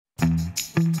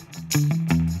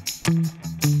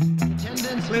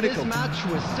clinical. This match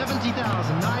was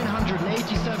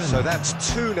 70,987. So that's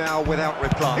 2 now without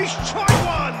reply. He's tried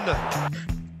one!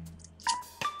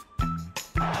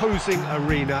 Posing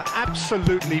arena,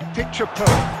 absolutely picture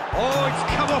perfect. Oh, it's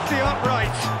come off the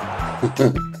upright.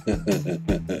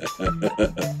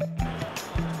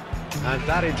 And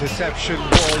that interception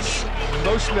was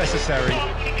most necessary.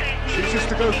 Chooses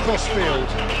to go cross-field.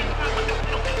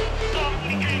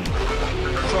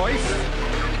 Cruijff.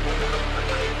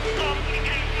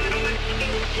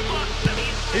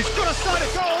 He's got a side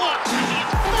of goal!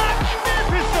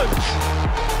 Magnificent!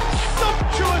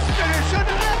 Sumptuous finish, an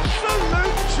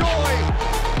absolute joy!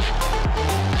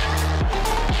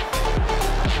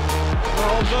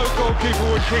 Well, no goalkeeper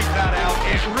would keep that out.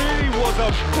 It really was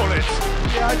a bullet.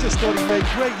 Yeah, I just thought he made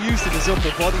great use of his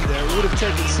upper body there. It would have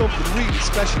taken something really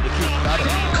special to keep that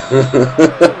out.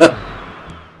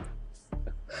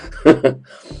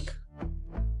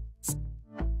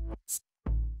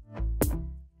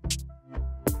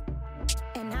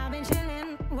 And I've been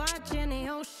chilling, watching the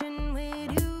ocean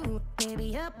with you.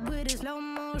 Maybe up with a slow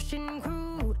motion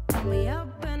crew. We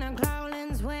up in our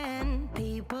clouds when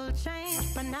people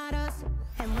change, but not us.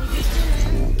 And we just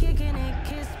chilling, kicking it,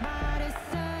 kissed by the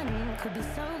sun. Could be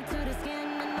soaked to the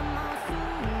skin in the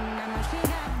monsoon. I know she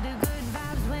got the good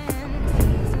vibes when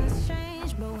seasons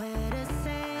change, but we're the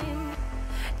same.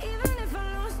 Even if I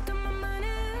lost all my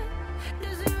money,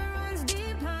 the zero runs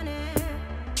deep, honey.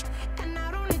 And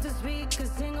I don't need to speak a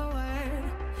single word,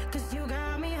 'cause you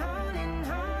got me holding,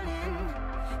 holding.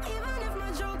 Even if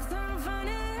my jokes aren't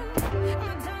funny,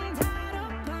 my tongue tied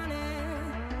up on it.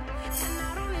 And I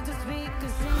don't need to speak a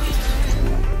single word,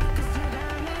 'cause you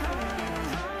got me holding,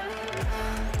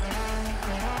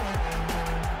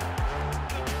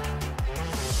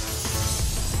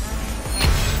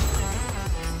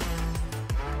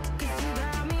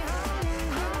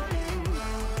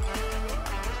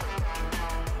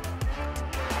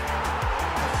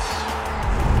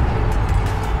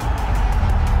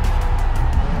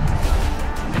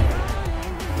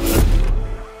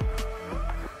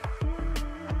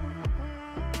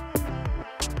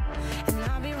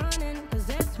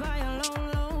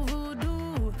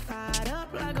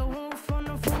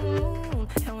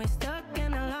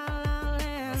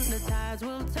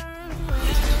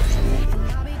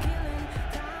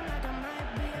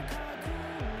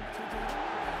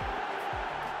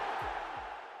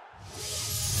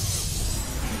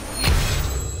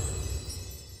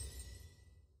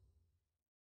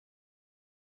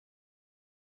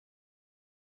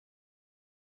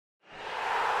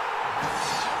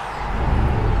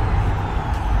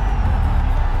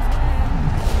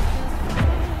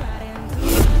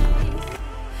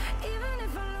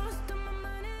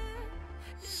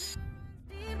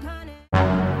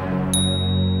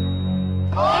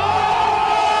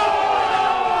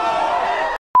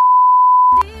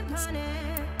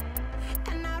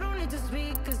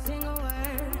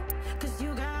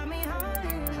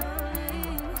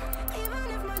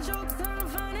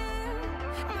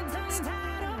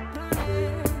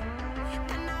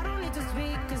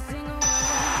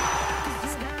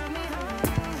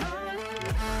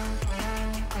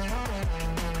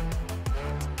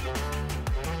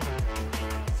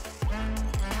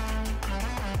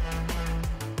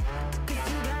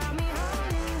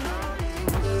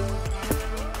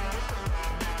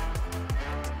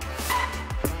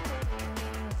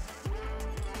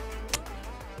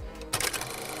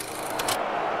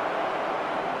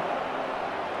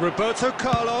 Roberto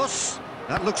Carlos.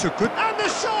 That looks a good... And the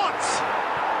shot!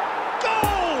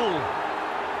 Goal!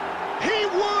 He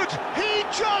would! He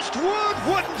just would,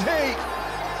 wouldn't he?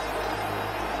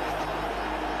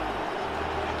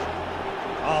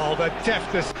 Oh, the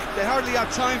deftness. They hardly had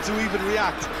time to even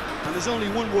react. And there's only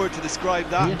one word to describe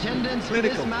that. The attendance for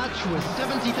this match was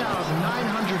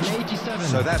 70,987.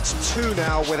 So that's 2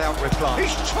 now without reply.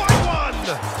 He's tried one!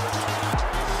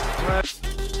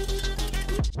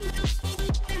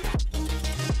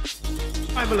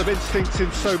 Primal of instincts in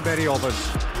so many of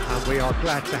us, and we are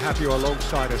glad to have you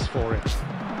alongside us for it.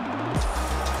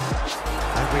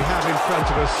 And we have in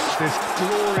front of us this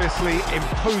gloriously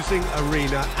imposing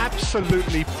arena,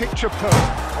 absolutely picture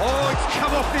perfect. Oh, it's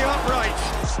come off the upright.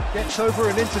 Gets over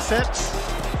and intercepts.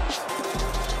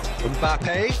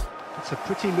 Mbappe. It's a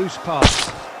pretty loose pass.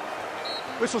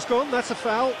 Whistle's gone, that's a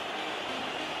foul.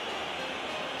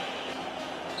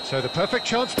 So the perfect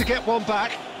chance to get one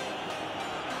back.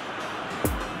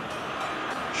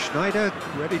 Sniejder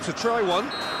ready to try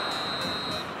one.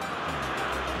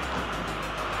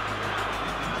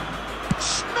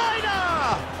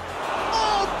 Sniejder!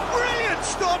 Oh, brilliant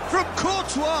stop from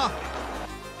Courtois!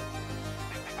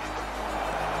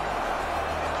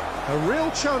 A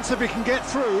real chance if he can get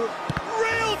through.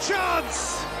 Real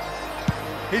chance!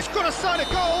 He's got a side of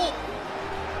goal.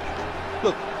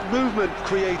 Look, movement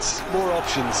creates more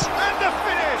options. And the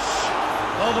finish!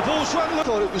 Oh, the ball's run. I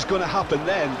thought it was going to happen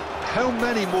then. How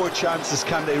many more chances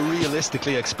can they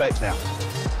realistically expect now?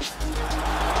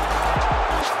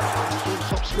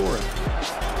 Top scorer.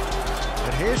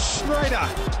 And here's SNEIJDER.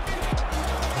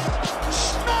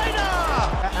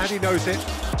 SNEIJDER! And he knows it.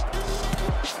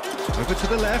 Over to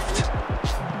the left.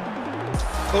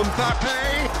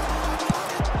 Mbappe.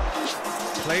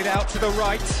 Played out to the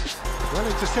right. Well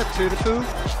intercepted.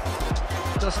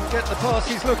 Doesn't get the pass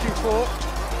he's looking for.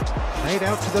 Played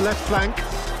out to the left flank.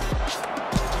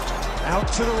 Out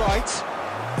to the right.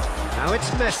 Now it's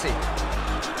Messi.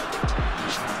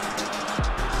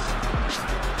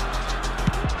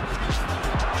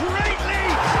 Great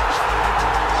lead!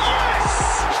 Yes!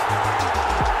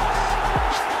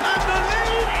 And the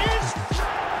lead is...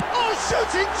 Oh,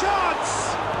 shooting chance!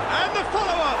 And the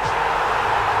follow-up!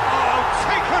 Oh,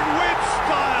 taken with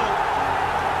style!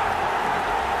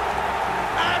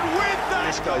 And with that...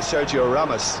 This guy, Sergio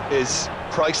Ramos, is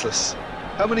priceless.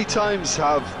 How many times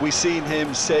have we seen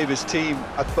him save his team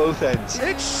at both ends?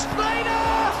 It's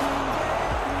SNEIJDER!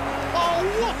 Oh,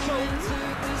 what a...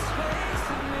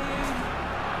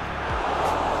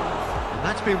 And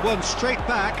that's been won straight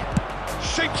back.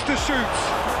 Shapes to shoot.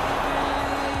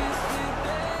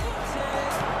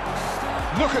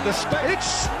 Look at the space.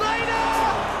 It's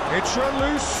SNEIJDER! It's run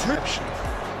loose.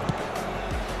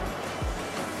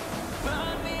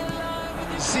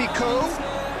 Zico.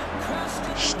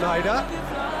 SNEIJDER.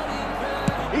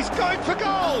 He's going for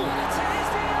goal!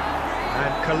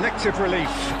 And collective relief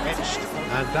etched.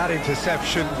 And that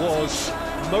interception was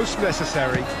most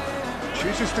necessary.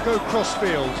 Chooses to go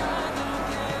crossfield.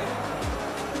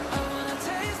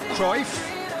 Cruyff.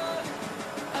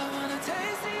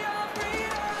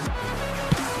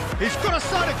 He's got a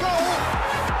side of goal!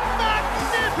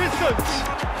 Magnificent!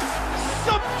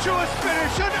 Sumptuous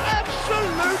finish, an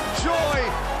absolute joy!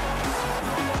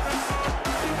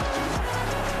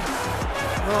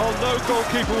 Well, no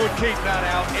goalkeeper would keep that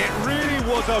out. It really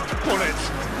was a bullet.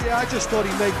 Yeah, I just thought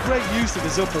he made great use of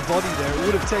his upper body there. It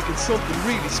would have taken something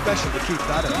really special to keep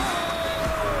that out.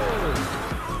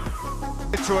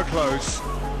 To a close.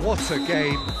 What a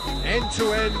game. End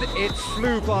to end, it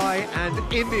flew by, and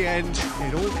in the end,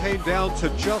 it all came down to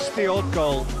just the odd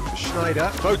goal.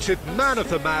 SNEIJDER voted man of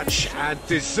the match, and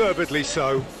deservedly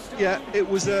so. Yeah, it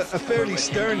was a fairly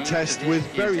stern test with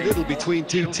very little between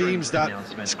two teams that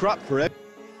scrapped for it.